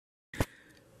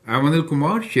I'm Anil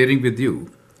Kumar sharing with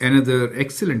you another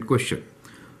excellent question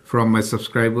from my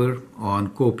subscriber on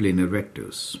coplanar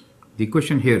vectors. The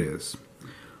question here is,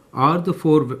 are the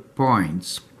 4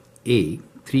 points A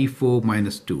 3, 4,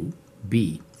 minus 2,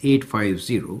 B 8, 5,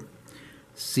 0,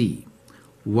 C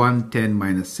 1, 10,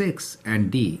 minus 6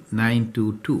 and D 9,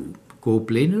 2, 2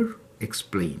 coplanar?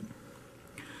 Explain.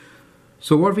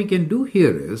 So what we can do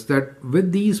here is that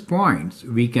with these points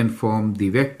we can form the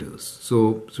vectors.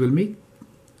 So we'll make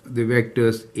the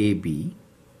vectors AB,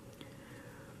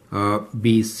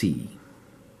 BC,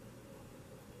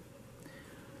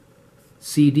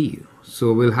 CD.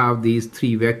 So we'll have these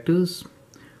 3 vectors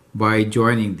by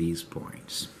joining these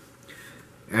points.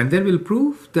 And then we'll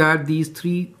prove that these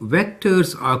 3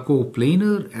 vectors are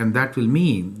coplanar, and that will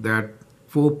mean that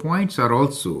 4 points are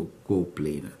also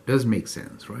coplanar. Does make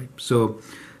sense, right? So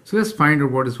let's find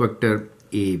out what is vector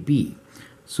AB.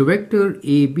 So vector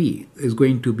AB is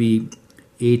going to be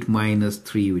 8 minus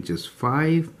 3, which is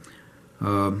 5,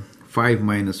 5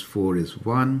 minus 4 is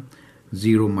 1,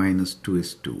 0 minus 2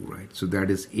 is 2, right? So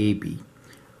that is AB.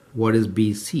 What is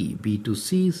BC? B to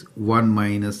C is 1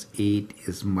 minus 8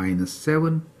 is minus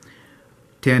 7,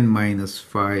 10 minus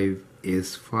 5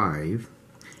 is 5,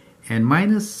 and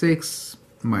minus 6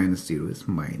 minus 0 is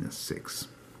minus 6.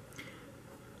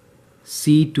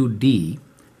 C to D,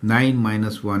 9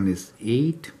 minus 1 is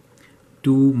 8,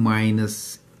 2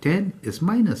 minus 10 is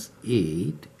minus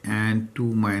 8, and 2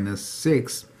 minus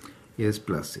 6 is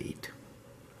plus 8.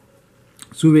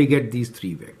 So we get these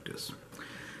 3 vectors.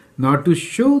 Now to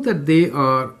show that they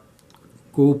are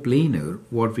coplanar,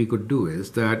 what we could do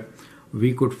is that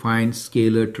we could find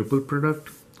scalar triple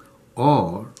product,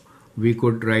 or we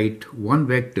could write one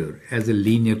vector as a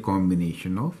linear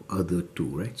combination of other 2,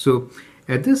 right? So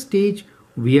at this stage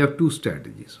we have 2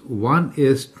 strategies. One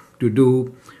is to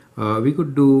do we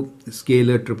could do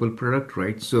scalar triple product,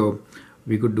 right? So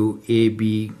we could do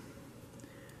AB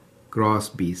cross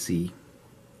BC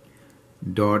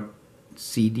dot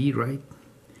CD, right?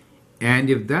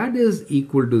 And if that is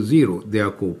equal to 0, they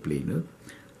are coplanar.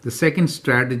 The second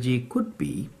strategy could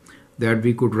be that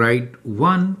we could write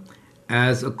one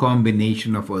as a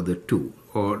combination of other 2,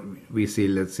 or we say,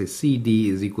 let's say CD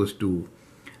is equals to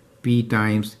P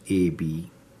times AB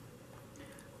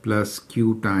plus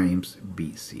Q times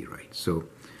BC, right? So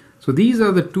these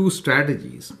are the 2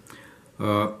 strategies.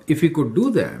 If we could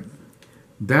do them,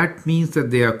 that means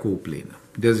that they are coplanar.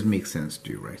 Does it make sense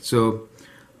to you, right? So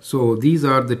these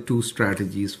are the 2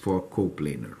 strategies for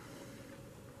coplanar.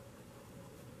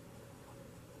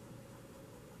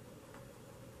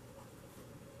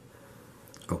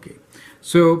 Okay,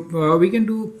 so we can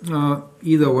do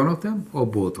either one of them or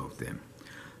both of them.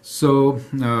 So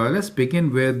let's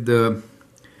begin with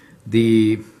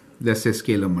let's say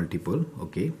scalar multiple.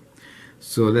 Okay,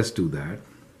 so let's do that.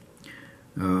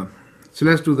 So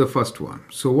let's do the first one.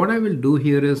 So what I will do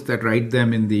here is that write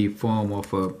them in the form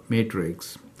of a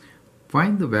matrix,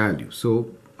 find the value.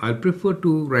 So I'll prefer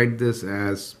to write this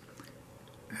as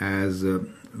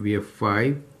we have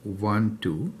 5, 1,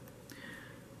 2,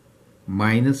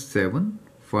 minus 7,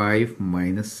 5,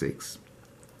 minus 6,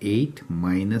 8,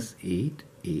 minus 8,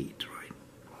 8, right?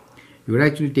 You would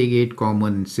actually take 8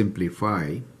 common and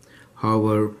simplify.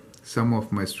 However, some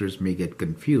of my students may get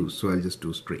confused, so I'll just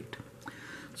do straight.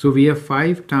 So we have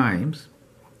 5 times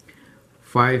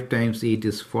 8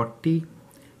 is 40.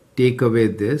 Take away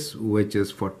this, which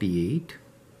is 48,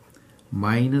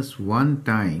 minus 1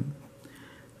 time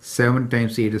 7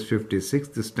 times 8 is 56.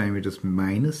 This time it is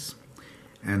minus,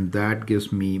 and that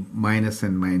gives me minus,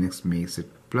 and minus makes it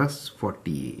plus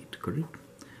 48, correct?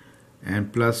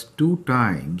 And plus 2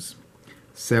 times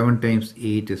 7 times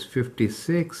 8 is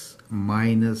 56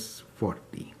 minus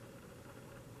 40.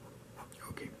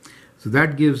 Okay, so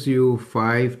that gives you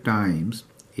 5 times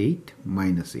 8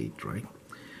 minus 8, right?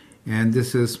 And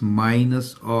this is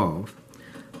minus of,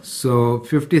 so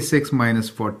 56 minus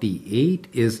 48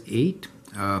 is 8,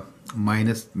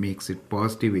 minus makes it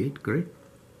positive 8, correct?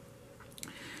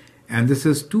 And this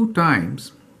is 2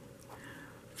 times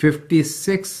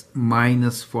 56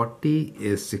 minus 40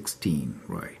 is 16,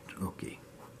 right? Okay.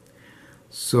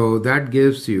 So that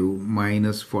gives you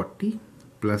minus 40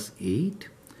 plus 8,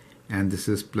 and this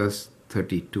is plus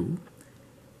 32,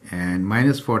 and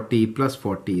minus 40 plus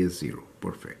 40 is 0.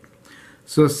 Perfect.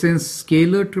 So since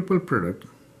scalar triple product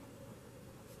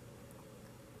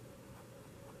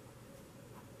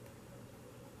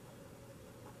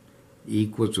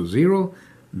equals to 0,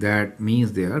 that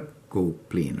means they are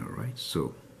coplanar, right?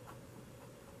 So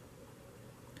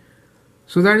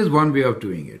that is one way of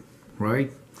doing it,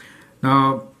 right?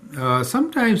 Now,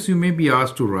 sometimes you may be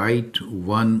asked to write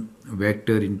one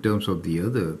vector in terms of the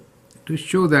other to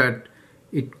show that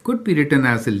it could be written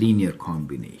as a linear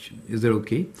combination. Is that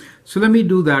okay? So let me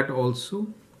do that also.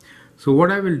 So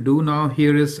what I will do now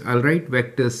here is I'll write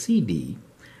vector CD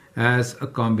as a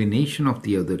combination of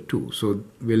the other two. So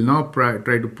we'll now try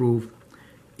to prove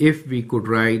if we could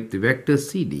write the vector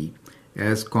CD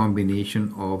as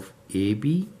combination of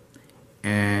AB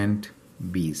and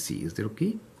BC. Is that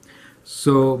okay?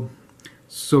 So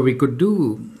we could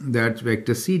do that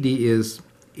vector CD is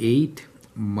 8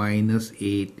 minus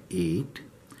 8, 8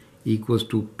 equals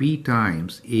to P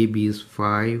times AB is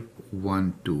 5,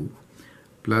 1, 2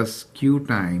 plus Q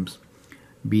times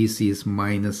BC is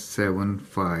minus 7,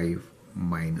 5,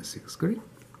 minus 6, correct?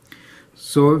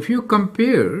 So if you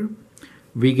compare,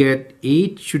 we get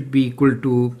 8 should be equal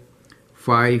to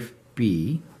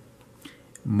 5P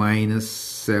minus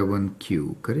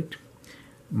 7Q, correct?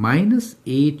 Minus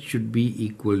 8 should be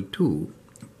equal to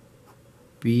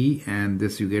P, and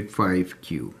this you get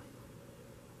 5Q.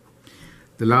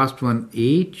 The last one,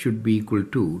 8 should be equal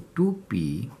to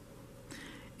 2P,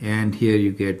 and here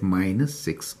you get minus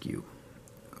 6Q.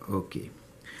 Okay,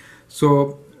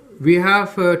 so we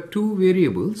have two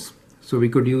variables, so we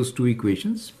could use two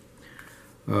equations.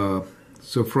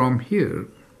 So from here,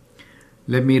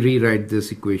 let me rewrite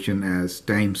this equation as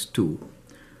times 2.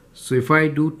 So if I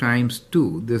do times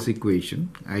 2, this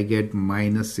equation, I get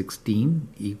minus 16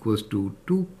 equals to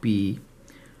 2P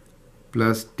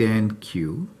plus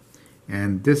 10Q.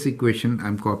 And this equation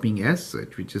I'm copying as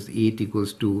such, which is 8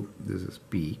 equals to, this is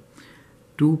P,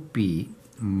 2P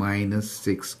minus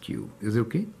 6Q. Is it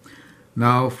okay?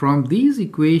 Now from these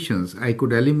equations, I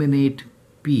could eliminate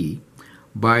P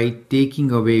by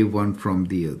taking away one from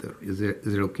the other. Is it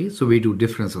okay? So we do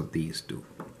difference of these two.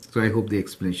 So I hope the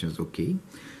explanation is okay.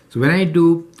 So when I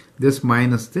do this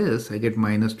minus this, I get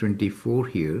minus 24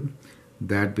 here.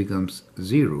 That becomes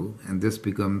 0, and this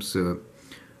becomes,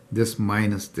 this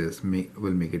minus this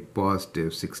will make it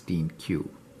positive 16Q,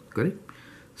 correct?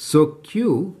 So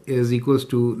Q is equals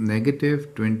to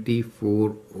negative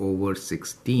 24 over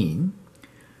 16.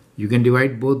 You can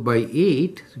divide both by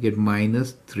 8 to get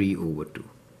minus 3 over 2.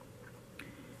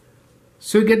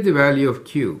 So you get the value of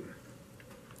Q.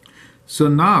 So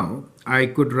now I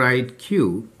could write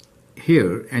Q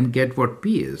here and get what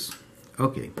P is.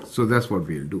 Okay, so that's what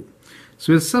we'll do.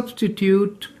 So we'll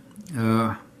substitute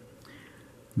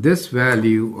this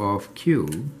value of Q,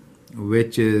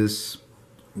 which is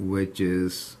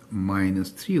minus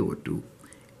 3 over 2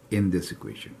 in this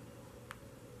equation.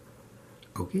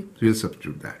 Okay, so we'll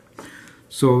substitute that.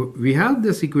 So we have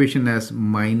this equation as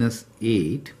minus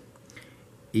 8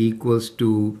 equals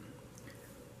to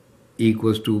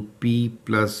P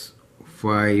plus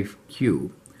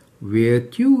 5Q, where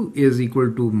Q is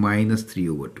equal to minus 3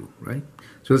 over 2, right?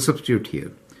 So we'll substitute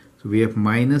here. So we have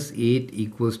minus 8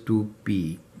 equals to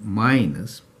P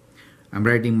minus, I'm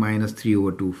writing minus 3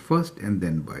 over 2 first and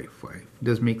then by 5.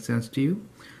 Does make sense to you?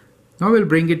 Now we'll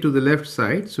bring it to the left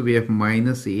side. So we have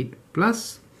minus 8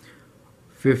 plus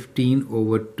 15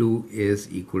 over 2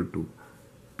 is equal to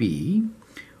P.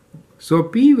 So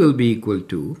P will be equal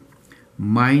to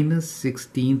minus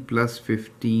 16 plus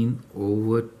 15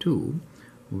 over 2,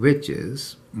 which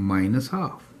is minus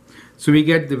half. So we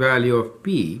get the value of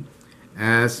P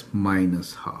as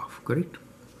minus half, correct?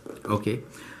 Okay.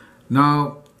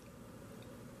 Now,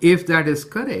 if that is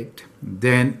correct,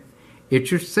 then it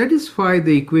should satisfy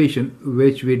the equation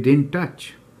which we didn't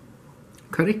touch.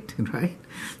 Correct, right?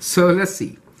 So let's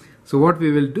see. So what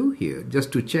we will do here,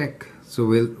 just to check, so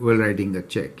we're writing a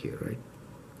check here, right?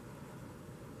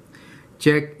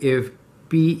 Check if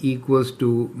P equals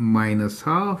to minus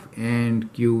half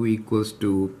and Q equals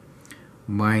to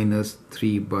minus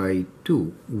 3 by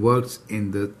 2 works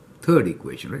in the third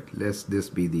equation, right? Let's this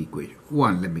be the equation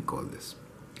 1, let me call this.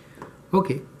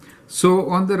 Okay, so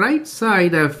on the right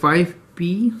side I have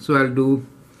 5P, so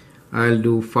I'll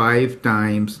do 5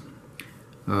 times,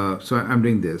 so I'm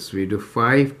doing this, we do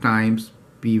 5 times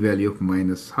P value of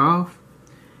minus half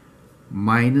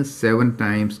minus 7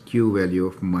 times Q value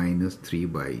of minus 3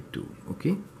 by 2,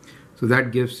 okay? So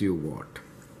that gives you what?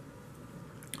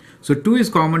 So 2 is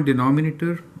common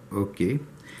denominator, okay?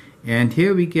 And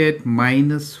here we get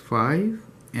minus 5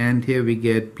 and here we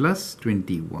get plus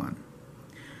 21.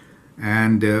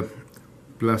 And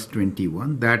plus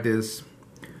 21, that is,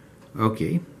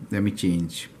 okay, let me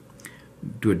change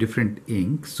to a different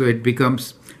ink. So it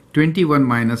becomes 21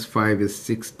 minus 5 is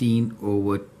 16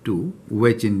 over 2,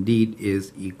 which indeed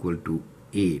is equal to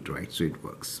 8, right? So it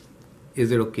works.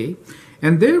 Is it okay?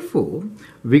 And therefore,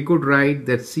 we could write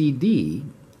that CD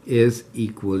is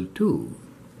equal to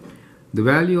The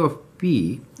value of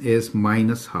P is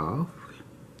minus half.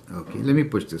 Okay, let me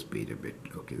push the speed a bit.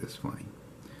 Okay, that's fine.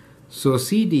 So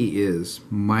CD is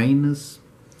minus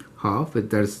half,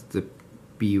 that's the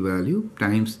P value,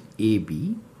 times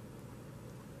AB,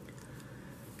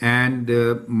 and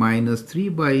minus 3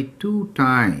 by 2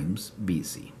 times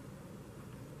BC.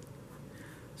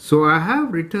 So I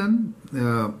have written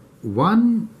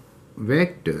one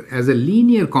vector as a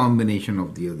linear combination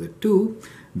of the other two.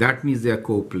 That means they are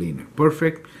coplanar.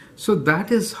 Perfect. So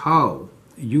that is how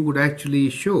you would actually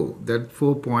show that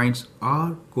 4 points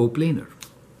are coplanar.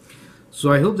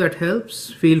 So I hope that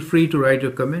helps. Feel free to write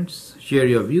your comments, share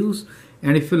your views,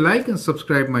 and if you like and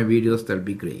subscribe my videos, that'll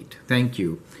be great. Thank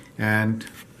you and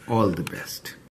all the best.